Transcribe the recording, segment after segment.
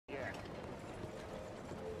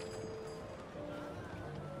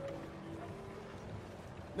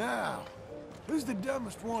Now, who's the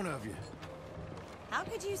dumbest one of you? How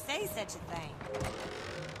could you say such a thing?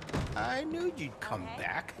 I knew you'd come Okay.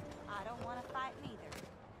 back. I don't want to fight neither.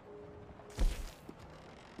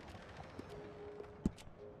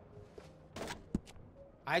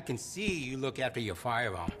 I can see you look after your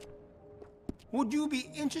firearm. Would you be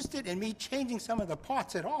interested in me changing some of the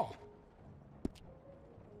parts at all?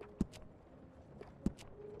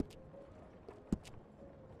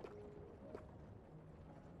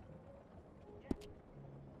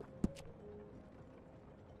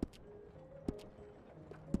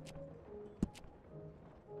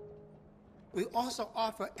 We also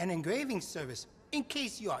offer an engraving service in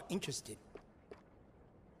case you are interested.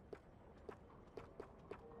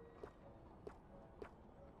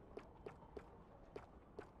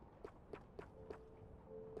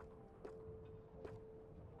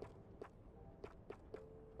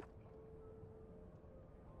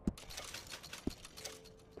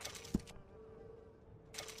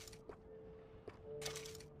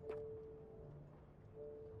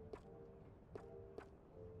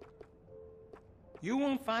 You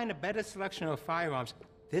won't find a better selection of firearms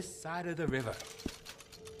this side of the river.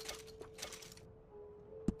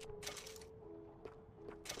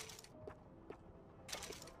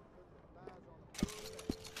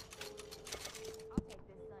 I'll take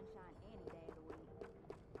this sunshine any day of the week.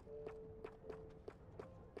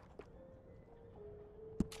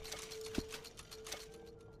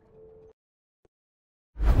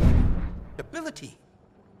 Ability.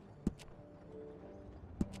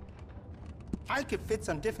 I could fit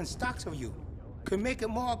some different stocks of you. Could make it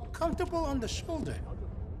more comfortable on the shoulder.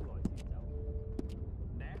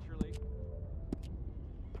 Naturally.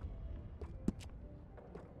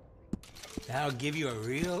 That'll give you a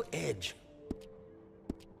real edge.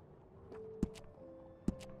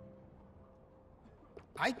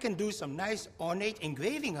 I can do some nice ornate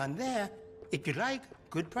engraving on there. If you like,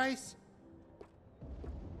 good price.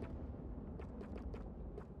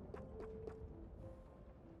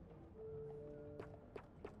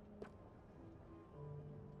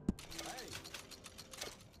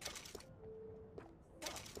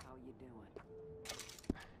 How you doing?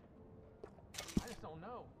 I just don't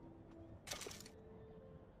know.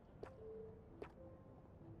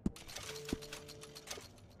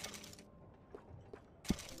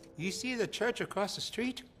 You see the church across the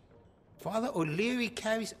street? Father O'Leary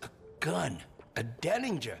carries a gun, a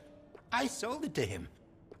Derringer. I sold it to him,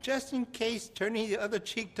 just in case turning the other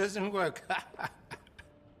cheek doesn't work.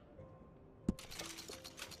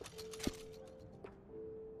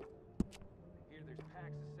 Here there's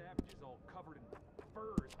packs of savages all covered in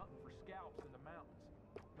furs hunting for scalps in the mountains.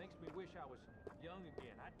 Makes me wish I was young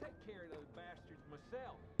again. I'd take care of those bastards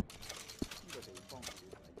myself. 呢個地方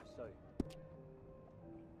越嚟越衰。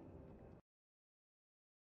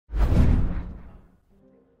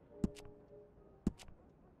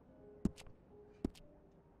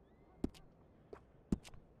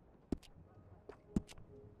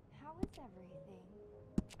How is everything?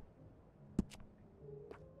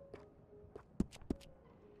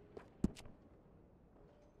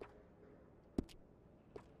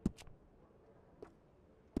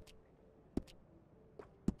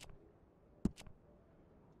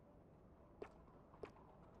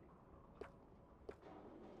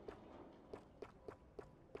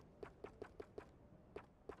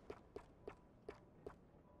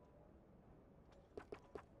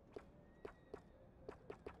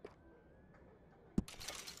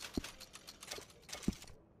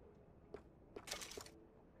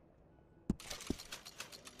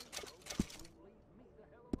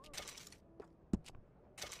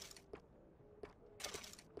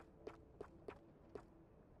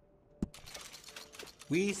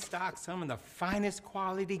 We stock some of the finest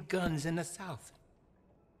quality guns in the South.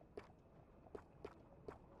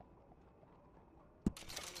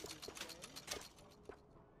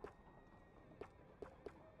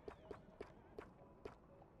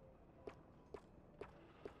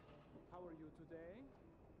 How are you today?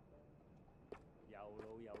 又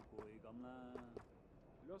老又攰咁啦。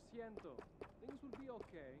Lo siento. Things will be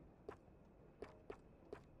okay.